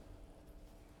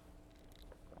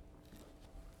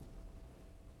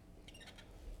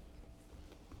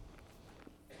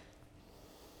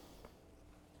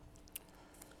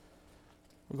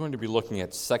We're going to be looking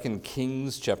at 2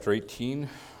 Kings chapter 18,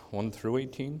 1 through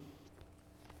 18.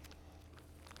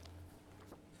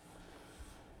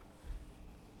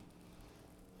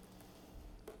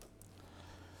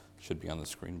 Should be on the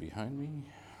screen behind me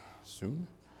soon.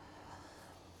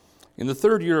 In the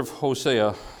third year of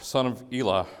Hosea, son of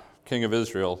Elah, king of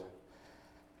Israel,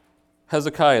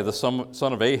 Hezekiah, the son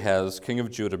of Ahaz, king of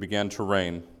Judah, began to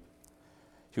reign.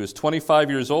 He was 25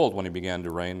 years old when he began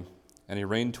to reign, and he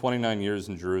reigned 29 years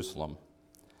in Jerusalem.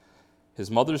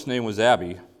 His mother's name was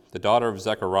Abi, the daughter of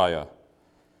Zechariah.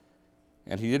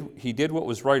 And he did what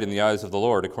was right in the eyes of the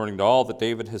Lord, according to all that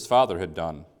David his father had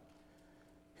done.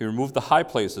 He removed the high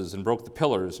places and broke the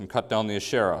pillars and cut down the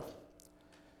Asherah.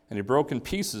 And he broke in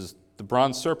pieces the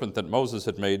bronze serpent that Moses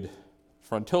had made,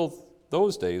 for until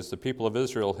those days the people of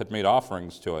Israel had made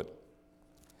offerings to it.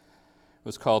 It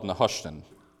was called Nehushtan.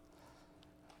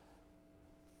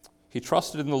 He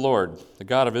trusted in the Lord, the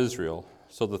God of Israel,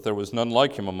 so that there was none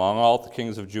like him among all the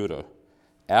kings of Judah,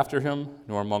 after him,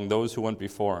 nor among those who went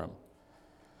before him.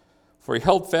 For he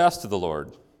held fast to the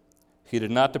Lord. He did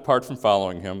not depart from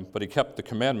following him, but he kept the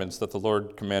commandments that the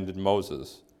Lord commanded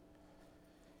Moses.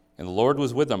 And the Lord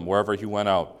was with him wherever he went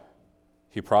out.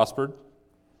 He prospered.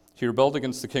 He rebelled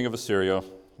against the king of Assyria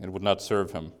and would not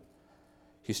serve him.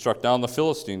 He struck down the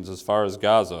Philistines as far as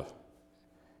Gaza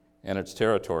and its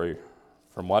territory,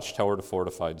 from watchtower to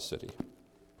fortified city.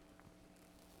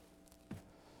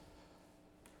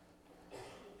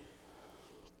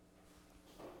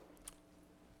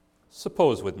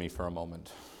 Suppose with me for a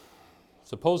moment.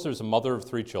 Suppose there's a mother of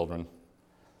 3 children.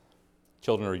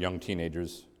 Children are young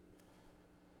teenagers.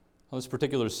 On this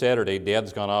particular Saturday,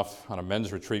 Dad's gone off on a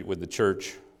men's retreat with the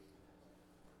church.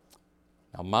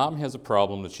 Now, Mom has a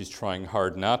problem that she's trying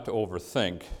hard not to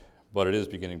overthink, but it is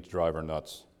beginning to drive her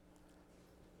nuts.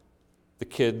 The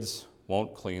kids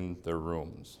won't clean their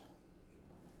rooms.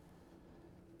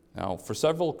 Now, for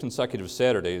several consecutive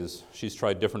Saturdays, she's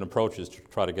tried different approaches to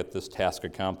try to get this task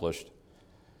accomplished.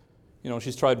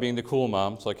 She's tried being the cool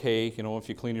mom. It's like, hey, if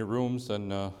you clean your rooms, then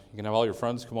you can have all your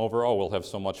friends come over. Oh, we'll have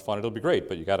so much fun. It'll be great,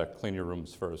 but you got to clean your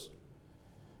rooms first.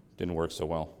 Didn't work so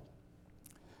well.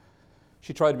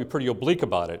 She tried to be pretty oblique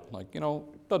about it. Like, it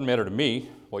doesn't matter to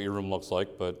me what your room looks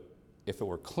like, but if it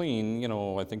were clean,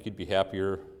 I think you'd be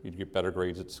happier. You'd get better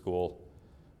grades at school.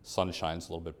 Sun shines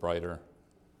a little bit brighter.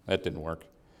 That didn't work.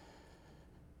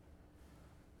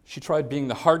 She tried being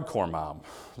the hardcore mom,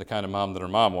 the kind of mom that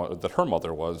her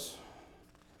mother was.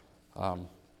 How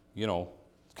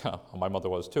my mother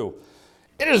was too.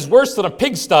 It is worse than a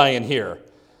pigsty in here.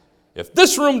 If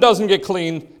this room doesn't get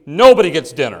clean, nobody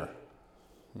gets dinner.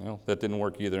 That didn't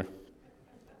work either.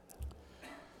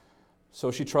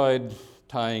 So she tried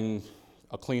tying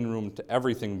a clean room to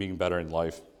everything being better in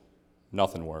life.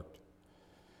 Nothing worked.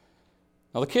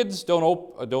 Now the kids don't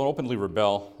openly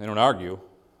rebel. They don't argue.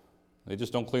 They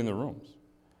just don't clean their rooms.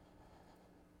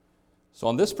 So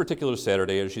on this particular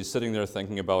Saturday, as she's sitting there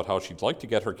thinking about how she'd like to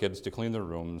get her kids to clean their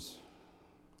rooms,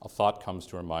 a thought comes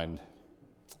to her mind.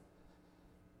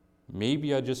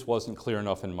 Maybe I just wasn't clear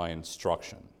enough in my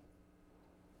instruction.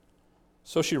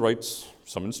 So she writes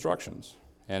some instructions,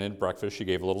 and at breakfast she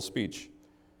gave a little speech.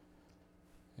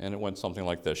 And it went something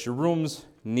like this. Your rooms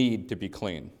need to be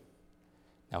clean.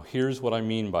 Now here's what I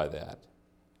mean by that.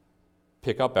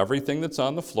 Pick up everything that's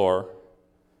on the floor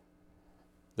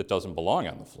that doesn't belong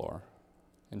on the floor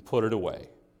and put it away.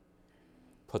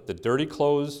 Put the dirty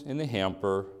clothes in the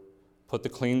hamper, put the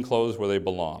clean clothes where they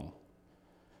belong.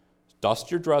 Dust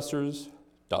your dressers,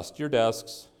 dust your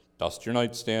desks, dust your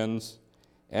nightstands,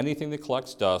 anything that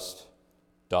collects dust,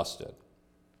 dust it.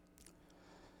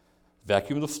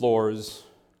 Vacuum the floors,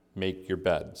 make your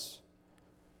beds.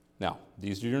 Now,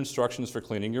 these are your instructions for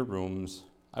cleaning your rooms.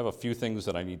 I have a few things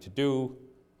that I need to do.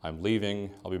 I'm leaving.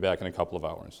 I'll be back in a couple of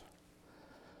hours.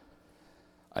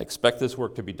 I expect this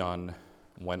work to be done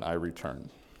when I return.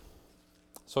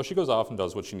 So she goes off and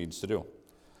does what she needs to do.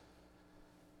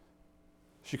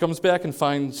 She comes back and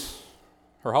finds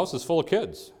her house is full of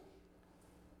kids.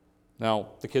 Now,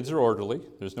 the kids are orderly.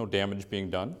 There's no damage being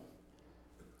done.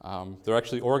 They're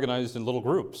actually organized in little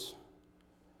groups.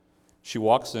 She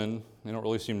walks in. They don't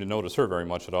really seem to notice her very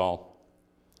much at all.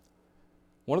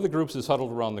 One of the groups is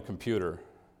huddled around the computer.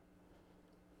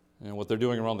 And what they're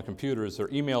doing around the computer is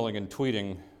they're emailing and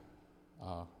tweeting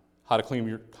how to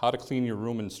clean your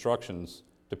room instructions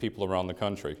to people around the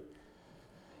country.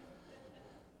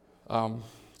 Some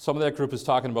of that group is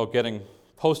talking about getting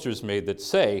posters made that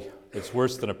say it's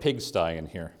worse than a pigsty in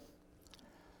here.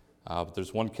 But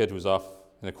there's one kid who's off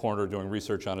in a corner doing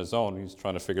research on his own. He's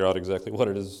trying to figure out exactly what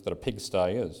it is that a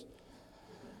pigsty is.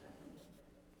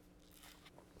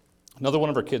 Another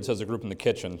one of our kids has a group in the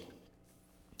kitchen,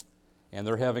 and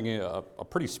they're having a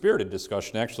pretty spirited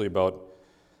discussion actually about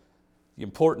the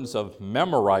importance of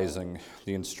memorizing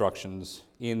the instructions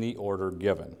in the order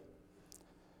given.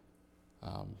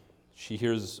 She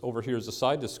overhears a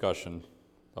side discussion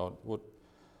about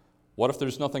what if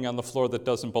there's nothing on the floor that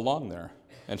doesn't belong there?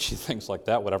 And she thinks like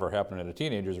that would ever happen in a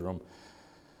teenager's room.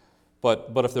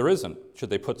 But if there isn't, should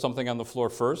they put something on the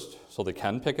floor first so they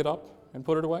can pick it up and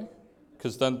put it away?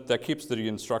 Because then that keeps the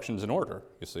instructions in order,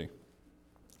 you see.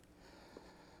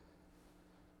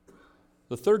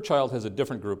 The third child has a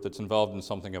different group that's involved in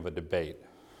something of a debate.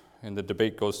 And the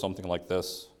debate goes something like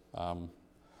this.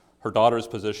 Her daughter's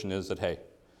position is that, hey,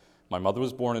 my mother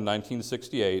was born in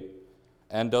 1968,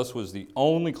 Endus was the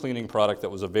only cleaning product that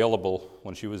was available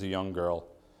when she was a young girl.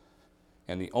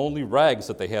 And the only rags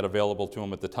that they had available to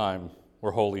them at the time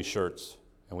were holy shirts.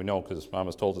 And we know because Mom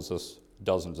has told us this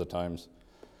dozens of times.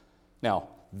 Now,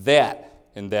 that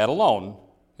and that alone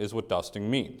is what dusting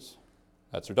means.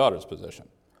 That's her daughter's position.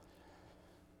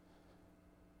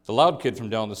 The loud kid from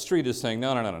down the street is saying,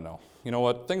 no. You know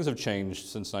what? Things have changed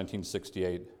since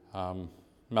 1968.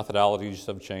 Methodologies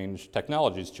have changed.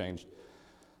 Technology's changed.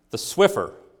 The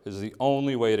Swiffer is the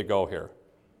only way to go here.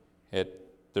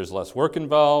 There's less work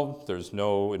involved. There's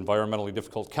no environmentally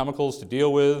difficult chemicals to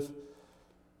deal with.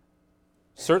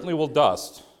 Certainly will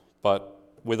dust, but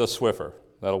with a Swiffer,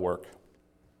 that'll work.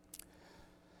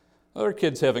 Other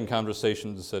kids having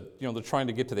conversations that, they're trying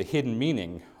to get to the hidden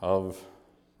meaning of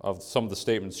some of the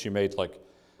statements she made, like,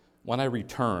 when I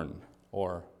return,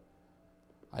 or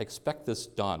I expect this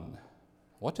done.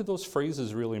 What do those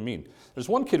phrases really mean? There's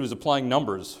one kid who's applying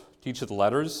numbers to each of the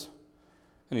letters,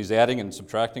 and he's adding and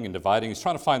subtracting and dividing. He's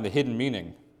trying to find the hidden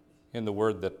meaning in the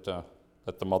word that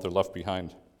the mother left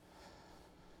behind.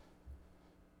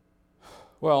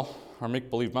 Well, our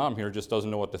make-believe mom here just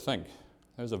doesn't know what to think.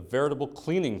 There's a veritable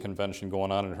cleaning convention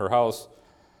going on in her house,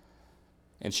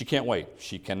 and she can't wait.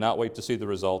 She cannot wait to see the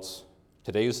results.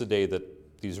 Today is the day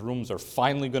that these rooms are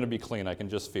finally going to be clean. I can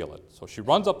just feel it. So she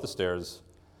runs up the stairs,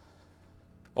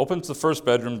 opens the first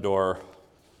bedroom door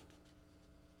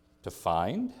to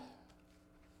find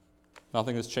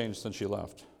nothing has changed since she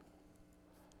left.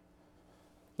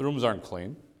 The rooms aren't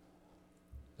clean.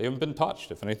 They haven't been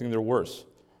touched. If anything, they're worse.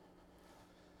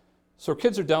 So our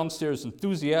kids are downstairs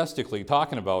enthusiastically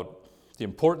talking about the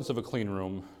importance of a clean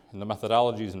room and the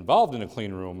methodologies involved in a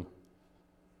clean room,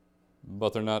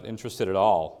 but they're not interested at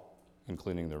all in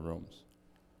cleaning their rooms.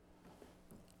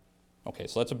 Okay,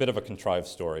 so that's a bit of a contrived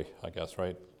story, I guess,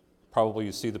 right? Probably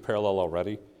you see the parallel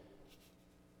already.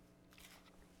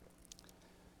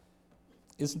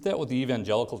 Isn't that what the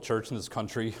evangelical church in this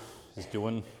country is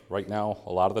doing right now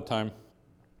a lot of the time?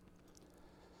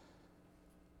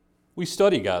 We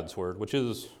study God's Word, which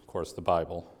is, of course, the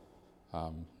Bible.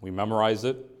 We memorize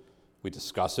it, we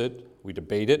discuss it, we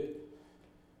debate it.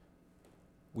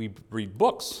 We read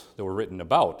books that were written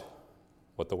about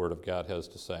what the Word of God has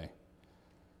to say.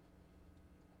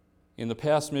 In the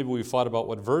past, maybe we've thought about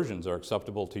what versions are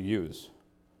acceptable to use.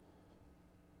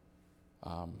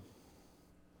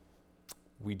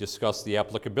 We discuss the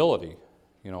applicability.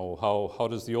 How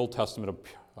does the Old Testament,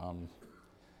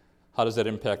 how does that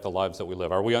impact the lives that we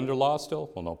live? Are we under law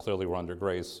still? Well, no, clearly we're under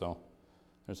grace, so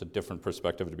there's a different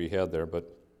perspective to be had there.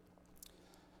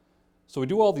 So we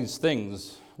do all these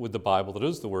things with the Bible that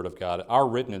is the Word of God, our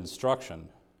written instruction.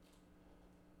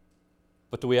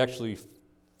 But do we actually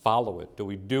follow it? Do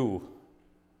we do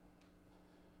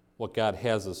what God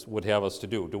would have us to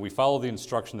do? Do we follow the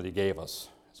instruction that He gave us?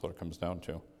 That's what it comes down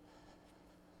to.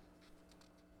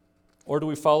 Or do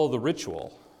we follow the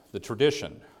ritual, the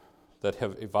tradition that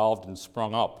have evolved and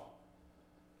sprung up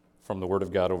from the Word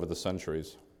of God over the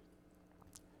centuries?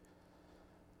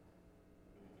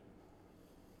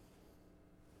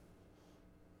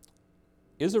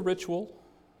 Is a ritual,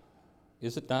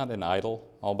 is it not an idol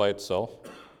all by itself?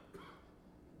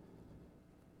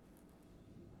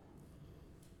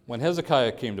 When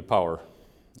Hezekiah came to power,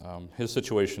 the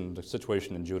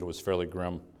situation in Judah was fairly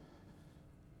grim.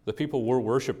 The people were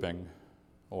worshiping,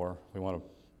 or we want to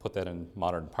put that in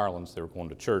modern parlance, they were going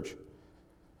to church.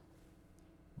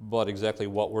 But exactly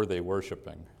what were they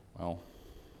worshiping? Well,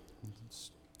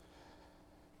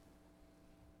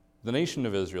 the nation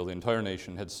of Israel, the entire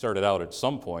nation, had started out at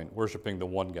some point worshiping the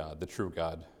one God, the true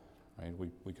God. Right?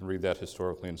 We can read that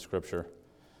historically in Scripture.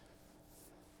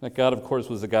 That God, of course,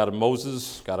 was the God of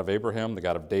Moses, God of Abraham, the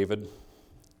God of David.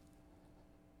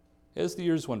 As the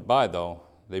years went by, though,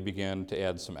 they began to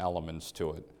add some elements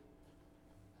to it.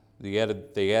 They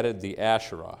added the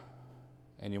Asherah.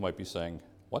 And you might be saying,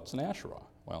 what's an Asherah?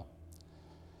 Well,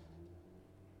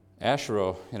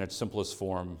 Asherah, in its simplest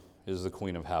form, is the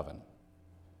Queen of Heaven.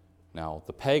 Now,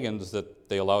 the pagans that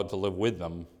they allowed to live with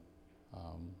them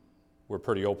were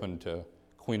pretty open to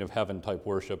Queen of Heaven type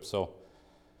worship, so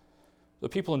the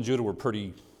people in Judah were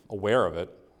pretty aware of it,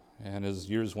 and as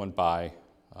years went by,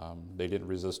 they didn't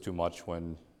resist too much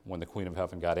when the Queen of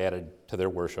Heaven got added to their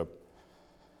worship.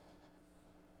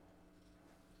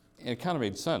 And it kind of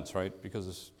made sense, right?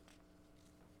 Because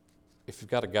if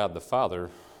you've got a God the Father,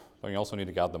 then you also need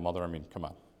a God the Mother. I mean, come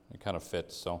on, it kind of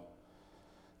fits. So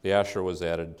the Asherah was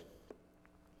added.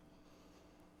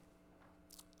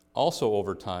 Also,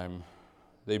 over time,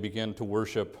 they began to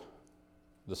worship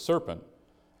the serpent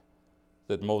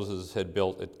that Moses had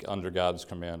built under God's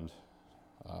command.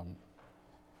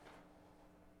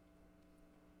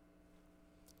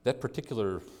 That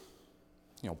particular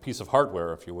piece of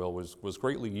hardware, if you will, was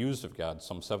greatly used of God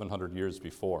some 700 years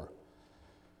before.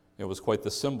 It was quite the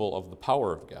symbol of the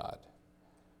power of God.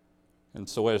 And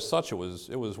so as such, it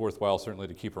was worthwhile certainly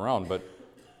to keep around, but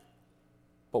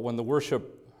when the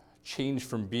worship changed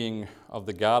from being of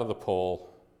the god of the pole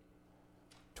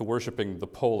to worshiping the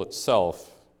pole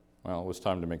itself, well, it was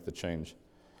time to make the change.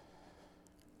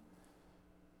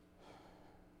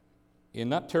 In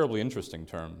not terribly interesting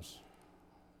terms,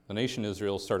 the nation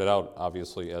Israel started out,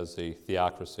 obviously, as a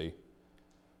theocracy.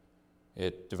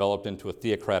 It developed into a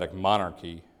theocratic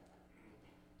monarchy,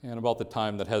 and about the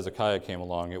time that Hezekiah came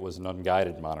along, it was an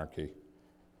unguided monarchy.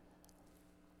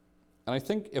 And I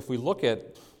think if we look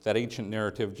at that ancient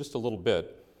narrative just a little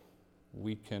bit,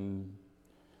 we can,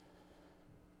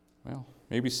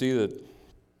 maybe see that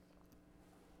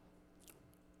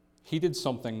he did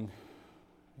something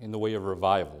in the way of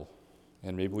revival,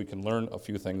 and maybe we can learn a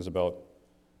few things about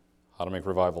how to make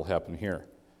revival happen here.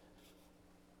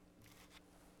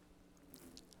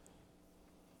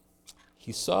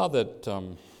 He saw that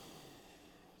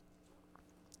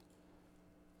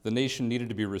the nation needed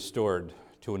to be restored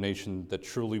to a nation that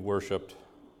truly worshiped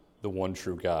the one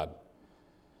true God.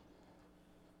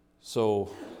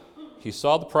 So he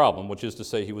saw the problem, which is to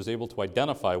say he was able to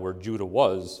identify where Judah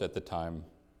was at the time.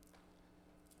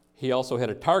 He also had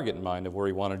a target in mind of where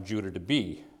he wanted Judah to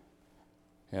be,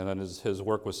 and then his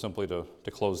work was simply to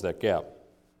close that gap.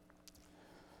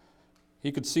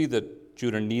 He could see that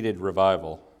Judah needed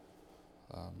revival.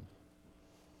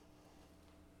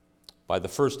 By the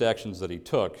first actions that he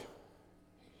took,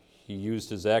 he used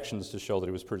his actions to show that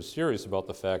he was pretty serious about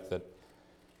the fact that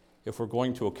if we're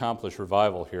going to accomplish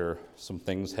revival here, some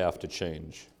things have to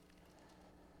change.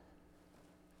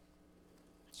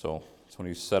 So that's when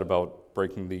he set about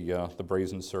breaking the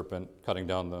brazen serpent, cutting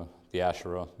down the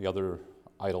Asherah, the other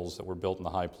idols that were built in the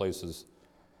high places.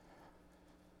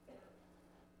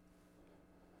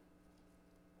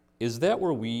 Is that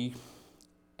where we,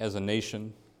 as a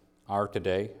nation, are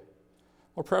today?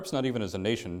 Or perhaps not even as a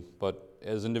nation, but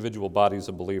as individual bodies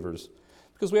of believers?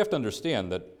 Because we have to understand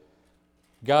that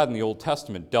God in the Old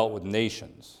Testament dealt with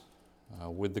nations.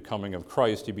 With the coming of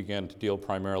Christ, he began to deal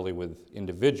primarily with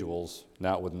individuals,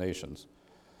 not with nations.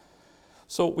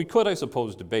 So we could, I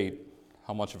suppose, debate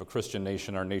how much of a Christian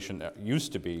nation our nation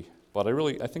used to be, but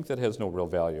I think that has no real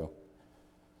value.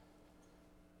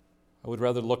 I would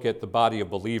rather look at the body of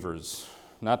believers,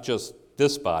 not just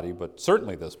this body, but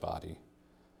certainly this body,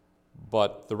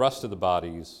 but the rest of the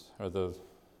bodies, or the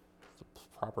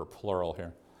proper plural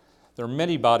here. There are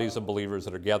many bodies of believers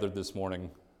that are gathered this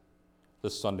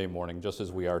Sunday morning, just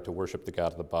as we are to worship the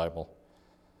God of the Bible.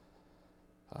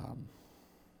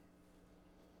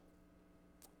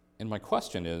 And my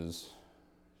question is,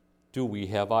 do we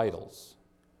have idols?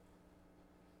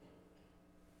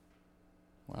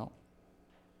 Well,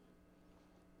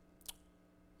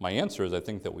 my answer is I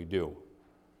think that we do.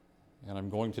 And I'm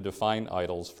going to define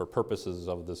idols for purposes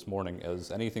of this morning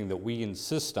as anything that we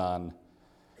insist on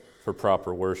for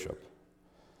proper worship.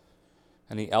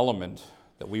 Any element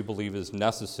that we believe is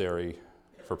necessary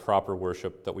for proper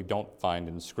worship that we don't find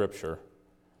in Scripture.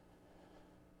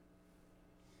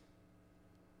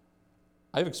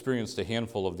 I've experienced a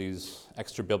handful of these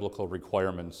extra-biblical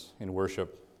requirements in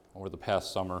worship over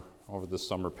this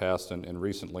summer past and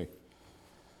recently.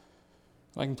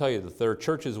 I can tell you that there are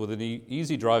churches within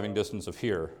easy driving distance of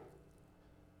here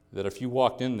that if you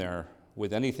walked in there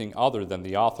with anything other than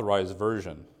the authorized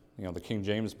version, the King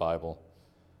James Bible,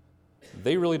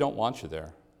 they really don't want you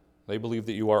there. They believe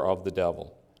that you are of the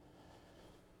devil.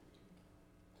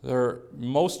 There are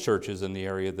most churches in the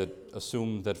area that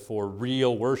assume that for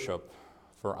real worship,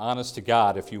 for honest to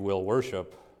God, if you will,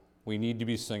 worship, we need to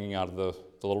be singing out of the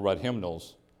little red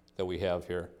hymnals that we have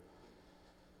here.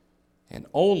 And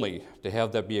only to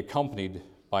have that be accompanied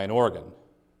by an organ.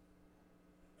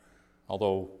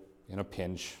 Although, in a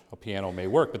pinch, a piano may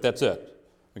work, but that's it.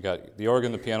 We got the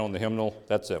organ, the piano, and the hymnal.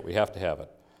 That's it. We have to have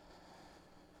it.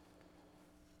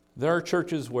 There are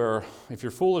churches where, if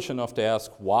you're foolish enough to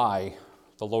ask why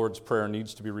the Lord's Prayer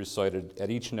needs to be recited at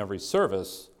each and every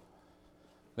service,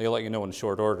 they let you know in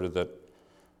short order that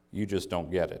you just don't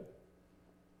get it.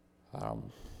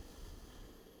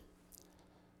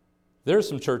 There are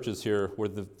some churches here where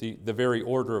the very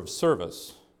order of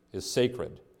service is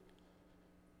sacred.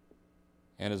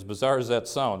 And as bizarre as that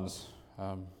sounds,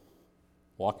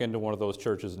 walk into one of those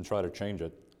churches and try to change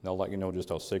it. They'll let you know just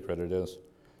how sacred it is.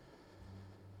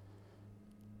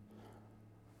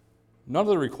 None of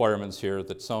the requirements here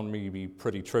that sound maybe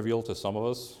pretty trivial to some of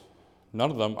us, none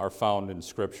of them are found in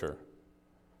Scripture.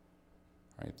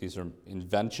 Right? These are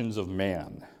inventions of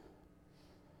man.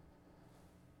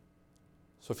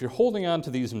 So if you're holding on to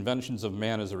these inventions of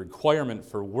man as a requirement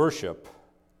for worship,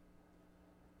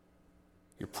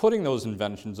 you're putting those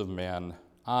inventions of man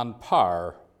on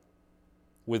par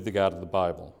with the God of the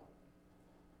Bible.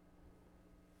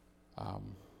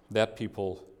 That,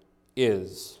 people,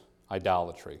 is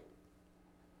idolatry.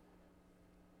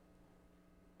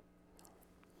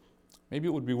 Maybe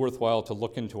it would be worthwhile to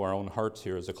look into our own hearts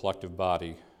here as a collective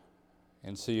body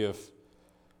and see if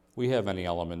we have any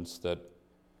elements that,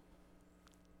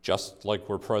 just like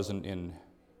were present in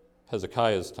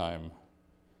Hezekiah's time,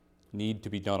 need to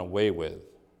be done away with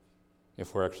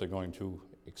if we're actually going to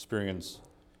experience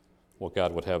what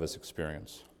God would have us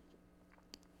experience.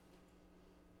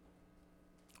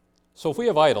 So if we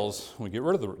have idols, we get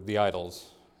rid of the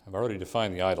idols. I've already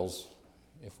defined the idols.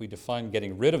 If we define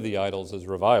getting rid of the idols as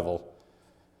revival,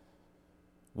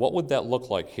 what would that look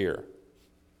like here?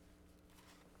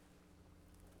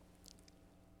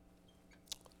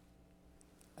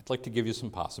 I'd like to give you some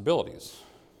possibilities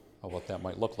of what that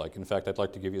might look like. In fact, I'd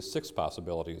like to give you 6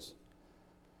 possibilities.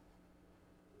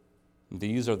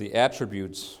 These are the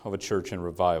attributes of a church in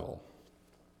revival.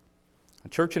 A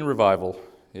church in revival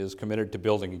is committed to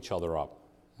building each other up.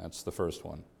 That's the first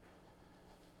one.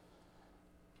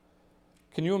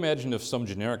 Can you imagine if some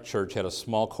generic church had a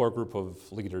small core group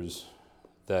of leaders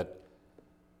that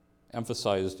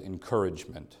emphasized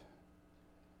encouragement?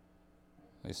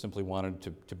 They simply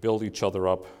wanted to build each other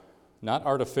up, not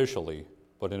artificially,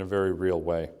 but in a very real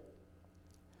way.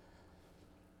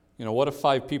 You know, what if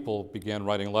 5 people began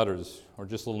writing letters or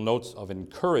just little notes of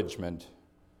encouragement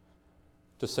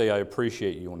to say, I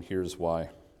appreciate you and here's why?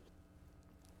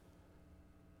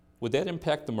 Would that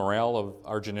impact the morale of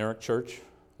our generic church,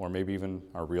 or maybe even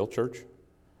our real church?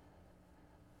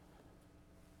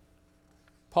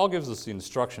 Paul gives us the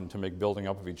instruction to make building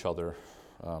up of each other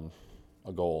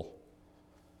a goal.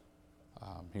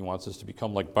 He wants us to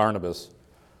become like Barnabas.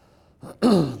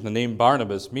 The name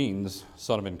Barnabas means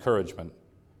son of encouragement.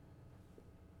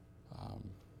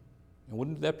 And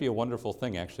wouldn't that be a wonderful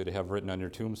thing, actually, to have written on your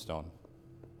tombstone?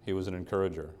 He was an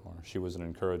encourager, or she was an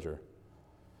encourager.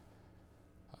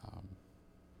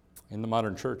 In the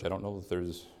modern church, I don't know that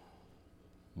there's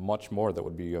much more that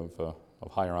would be of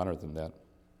higher honor than that.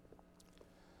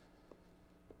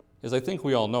 As I think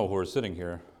we all know who are sitting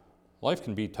here, life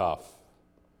can be tough.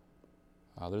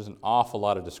 There's an awful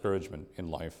lot of discouragement in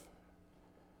life.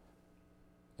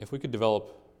 If we could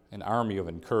develop an army of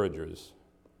encouragers,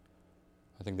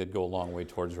 I think they'd go a long way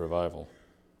towards revival.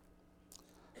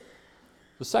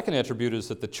 The second attribute is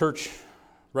that the church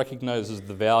recognizes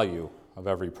the value of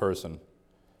every person.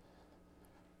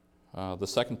 The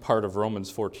second part of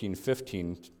Romans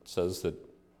 14:15 says that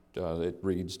it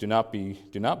reads, Do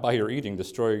not by your eating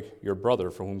destroy your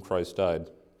brother for whom Christ died.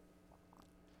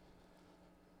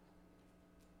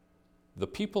 The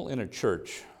people in a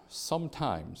church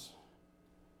sometimes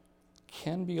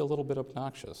can be a little bit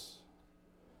obnoxious,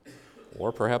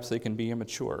 or perhaps they can be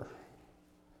immature.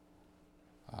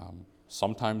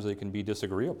 Sometimes they can be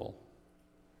disagreeable.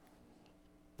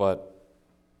 But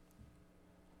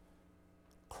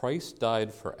Christ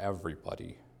died for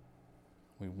everybody.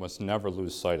 We must never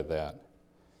lose sight of that.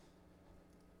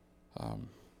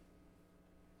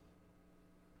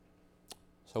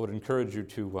 So I would encourage you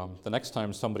to, the next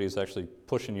time somebody is actually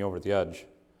pushing you over the edge,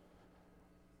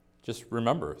 just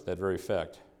remember that very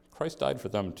fact. Christ died for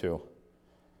them too.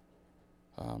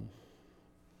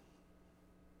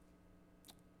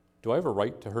 Do I have a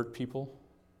right to hurt people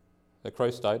that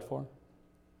Christ died for?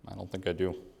 I don't think I do.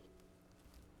 I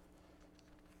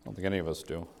don't think any of us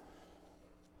do.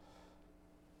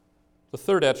 The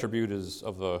third attribute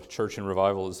of the church in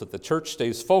revival is that the church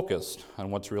stays focused on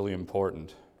what's really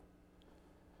important.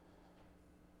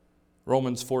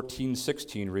 Romans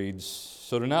 14:16 reads,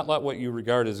 So do not let what you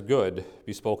regard as good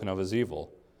be spoken of as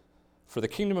evil. For the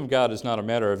kingdom of God is not a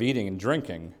matter of eating and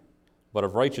drinking, but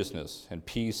of righteousness and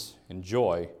peace and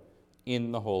joy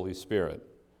in the Holy Spirit.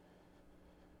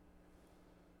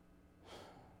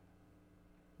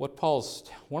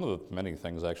 One of the many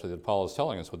things actually that Paul is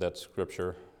telling us with that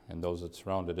scripture and those that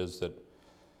surround it is that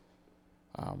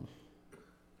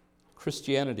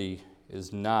Christianity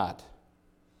is not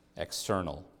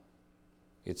external,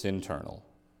 it's internal.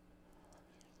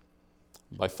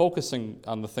 By focusing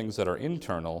on the things that are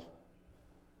internal,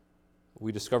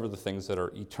 we discover the things that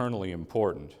are eternally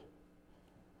important.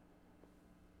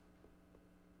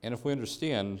 And if we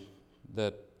understand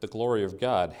that the glory of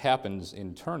God happens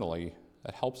internally,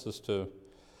 that helps us to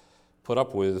put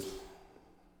up with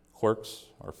quirks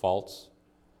or faults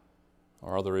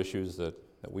or other issues that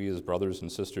we as brothers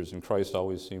and sisters in Christ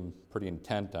always seem pretty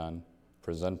intent on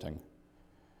presenting.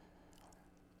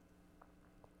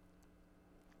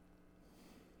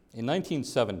 In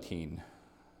 1917,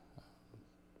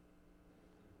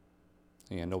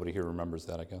 yeah, nobody here remembers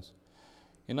that, I guess.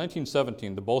 In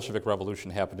 1917, the Bolshevik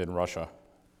Revolution happened in Russia.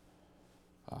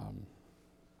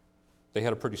 They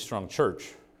had a pretty strong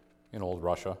church in old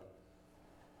Russia.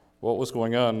 What was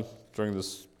going on during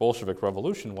this Bolshevik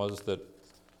Revolution was that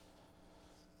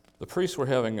the priests were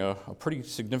having a pretty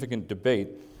significant debate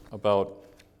about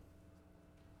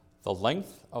the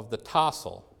length of the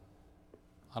tassel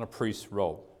on a priest's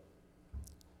robe.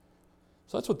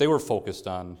 So that's what they were focused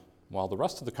on while the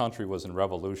rest of the country was in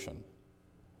revolution.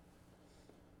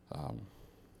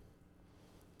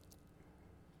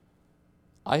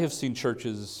 I have seen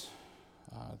churches,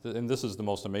 and this is the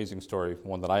most amazing story,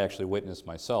 one that I actually witnessed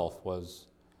myself, was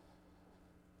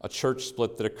a church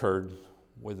split that occurred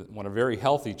when a very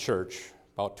healthy church,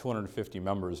 about 250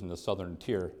 members in the southern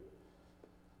tier,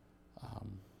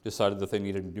 decided that they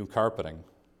needed new carpeting.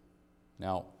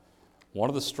 Now, one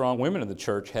of the strong women in the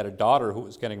church had a daughter who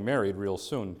was getting married real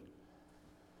soon.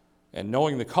 And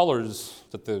knowing the colors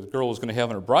that the girl was going to have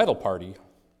in her bridal party,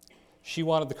 she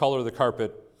wanted the color of the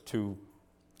carpet to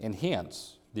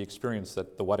enhance the experience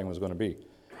that the wedding was going to be.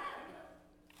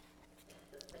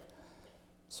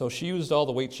 So she used all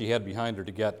the weight she had behind her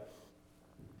to get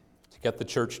the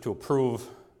church to approve.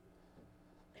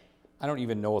 I don't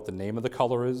even know what the name of the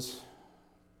color is,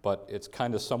 but it's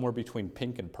kind of somewhere between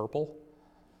pink and purple.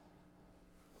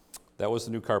 That was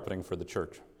the new carpeting for the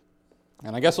church.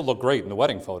 And I guess it looked great in the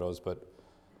wedding photos, but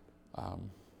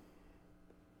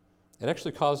it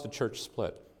actually caused a church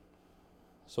split.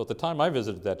 So at the time I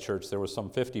visited that church, there was some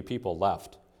 50 people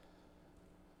left.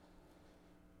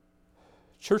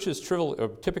 Churches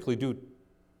typically do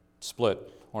split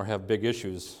or have big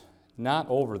issues, not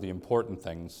over the important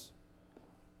things,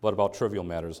 but about trivial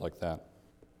matters like that.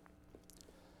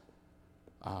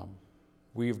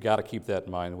 We've got to keep that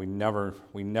in mind. We never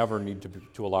need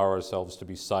to allow ourselves to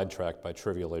be sidetracked by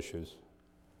trivial issues.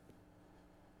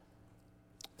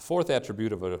 The fourth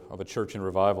attribute of a church in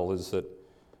revival is that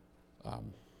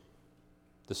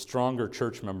the stronger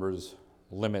church members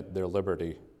limit their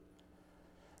liberty.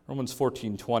 Romans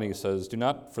 14:20 says, "Do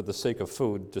not, for the sake of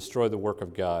food, destroy the work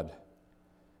of God.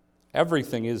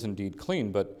 Everything is indeed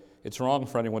clean, but it's wrong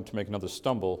for anyone to make another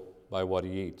stumble by what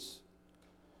he eats."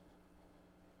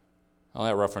 Well,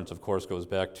 that reference, of course, goes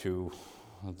back to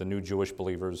the new Jewish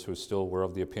believers who still were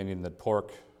of the opinion that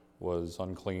pork was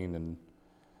unclean and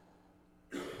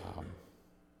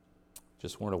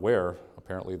just weren't aware,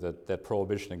 apparently, that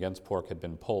prohibition against pork had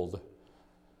been pulled.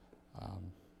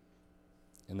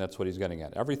 And that's what he's getting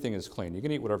at. Everything is clean. You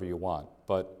can eat whatever you want,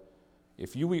 but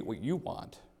if you eat what you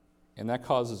want, and that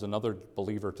causes another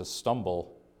believer to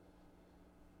stumble,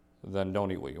 then don't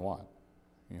eat what you want.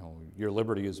 You know, your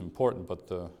liberty is important, but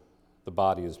the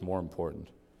body is more important.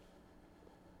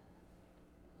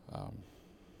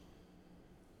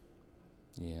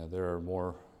 There are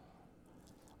more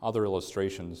other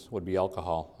illustrations, would be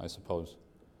alcohol, I suppose.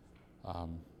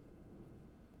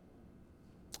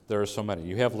 There are so many.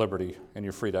 You have liberty and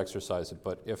you're free to exercise it,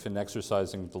 but if in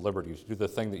exercising the liberty you do the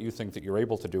thing that you think that you're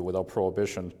able to do without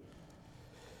prohibition,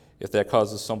 if that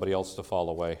causes somebody else to fall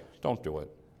away, don't do it.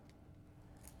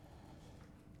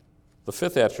 The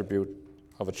fifth attribute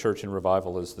of a church in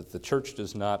revival is that the church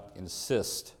does not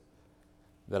insist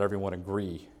that everyone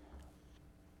agree.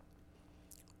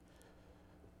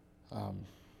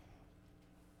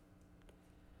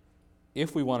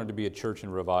 If we wanted to be a church in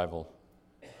revival,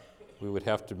 we would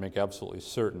have to make absolutely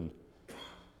certain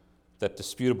that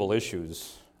disputable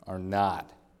issues are not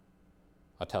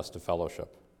a test of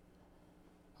fellowship.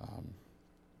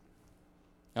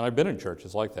 And I've been in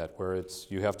churches like that, where it's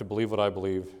you have to believe what I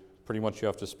believe, pretty much you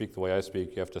have to speak the way I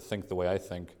speak, you have to think the way I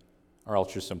think, or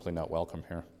else you're simply not welcome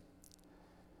here.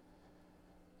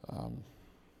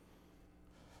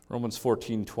 Romans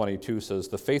 14:22 says,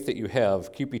 "The faith that you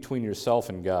have, keep between yourself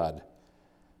and God.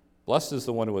 Blessed is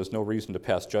the one who has no reason to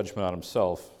pass judgment on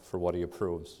himself for what he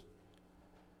approves."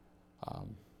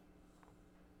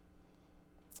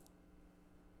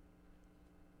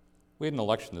 We had an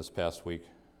election this past week.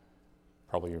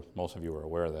 Probably most of you are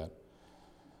aware of that.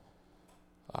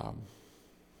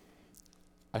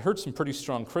 I heard some pretty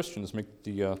strong Christians make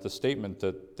the statement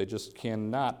that they just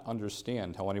cannot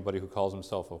understand how anybody who calls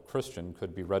himself a Christian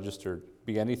could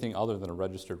be anything other than a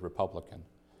registered Republican.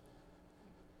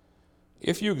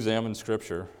 If you examine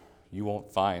Scripture, you won't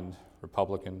find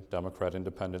Republican, Democrat,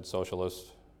 Independent,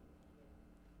 Socialist,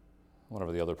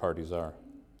 whatever the other parties are.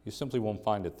 You simply won't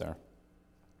find it there.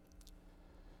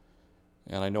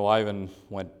 And I know Ivan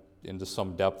went into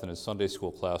some depth in his Sunday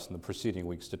school class in the preceding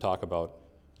weeks to talk about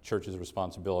church's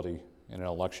responsibility in an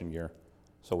election year,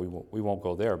 so we won't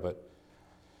go there.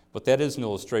 But that is an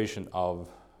illustration of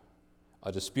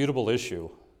a disputable issue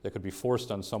that could be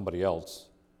forced on somebody else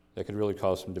that could really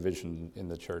cause some division in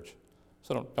the church.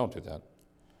 So don't do that.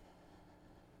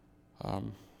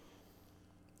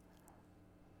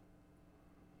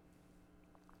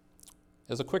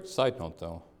 As a quick side note,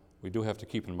 though, we do have to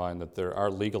keep in mind that there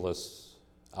are legalists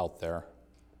out there,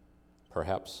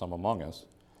 perhaps some among us,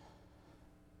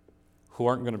 who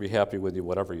aren't going to be happy with you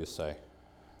whatever you say.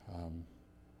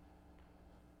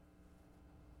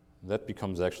 That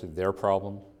becomes actually their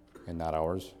problem and not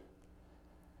ours.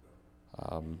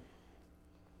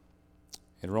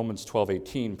 In Romans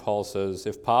 12:18, Paul says,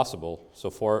 "If possible, so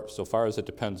far as it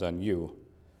depends on you,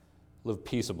 live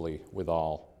peaceably with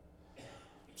all."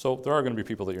 So there are going to be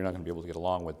people that you're not going to be able to get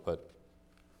along with, but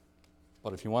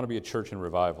if you want to be a church in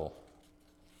revival,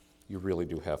 you really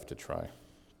do have to try.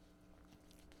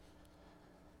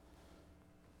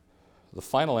 The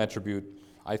final attribute,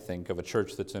 I think, of a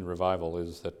church that's in revival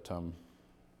is that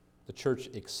the church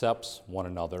accepts one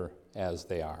another as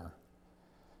they are.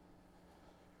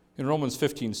 In Romans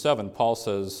 15:7, Paul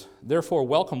says, "Therefore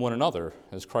welcome one another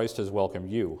as Christ has welcomed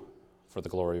you for the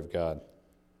glory of God."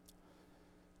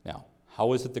 Now,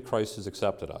 how is it that Christ has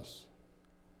accepted us?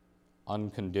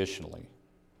 Unconditionally.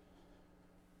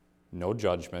 No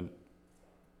judgment.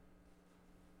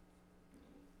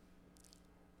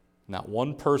 Not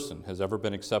one person has ever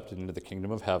been accepted into the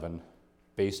kingdom of heaven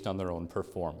based on their own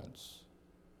performance.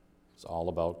 It's all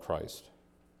about Christ.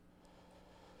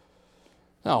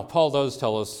 Now, Paul does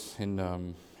tell us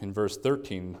in verse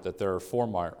 13 that there are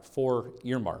four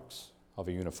earmarks of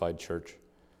a unified church.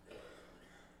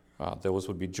 Those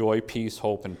would be joy, peace,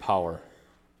 hope, and power.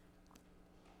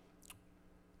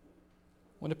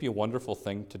 Wouldn't it be a wonderful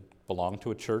thing to belong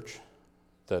to a church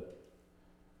that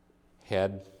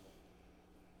had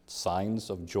signs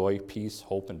of joy, peace,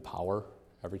 hope, and power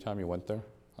every time you went there?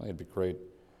 I think it'd be great.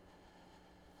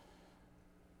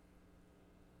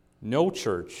 No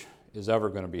church is ever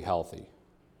going to be healthy.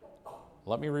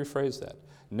 Let me rephrase that.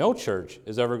 No church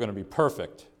is ever going to be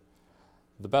perfect.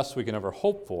 The best we can ever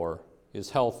hope for is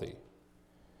healthy.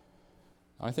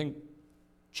 I think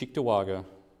Cheektowaga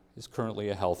is currently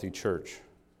a healthy church.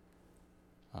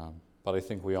 But I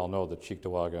think we all know that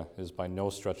Cheektowaga is by no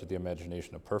stretch of the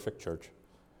imagination a perfect church.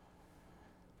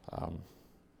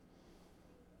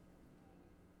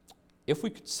 If we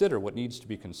consider what needs to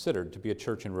be considered to be a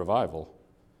church in revival,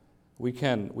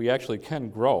 we actually can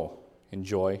grow in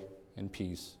joy and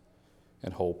peace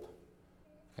and hope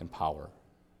and power.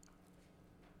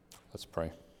 Let's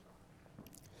pray.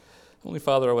 Heavenly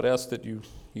Father, I would ask that you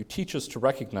teach us to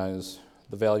recognize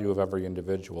the value of every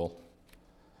individual.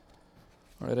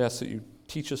 I'd ask that you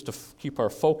teach us to keep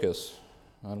our focus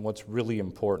on what's really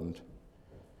important.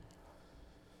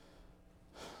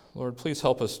 Lord, please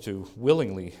help us to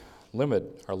willingly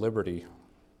limit our liberty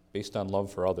based on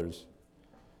love for others.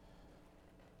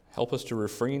 Help us to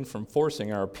refrain from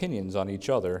forcing our opinions on each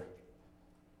other,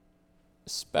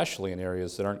 especially in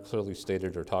areas that aren't clearly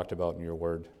stated or talked about in your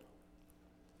word.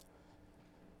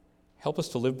 Help us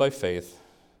to live by faith.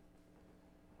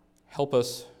 Help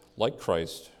us, like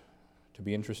Christ, to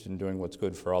be interested in doing what's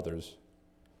good for others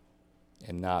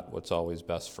and not what's always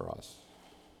best for us.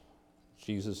 In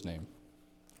Jesus' name,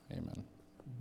 amen.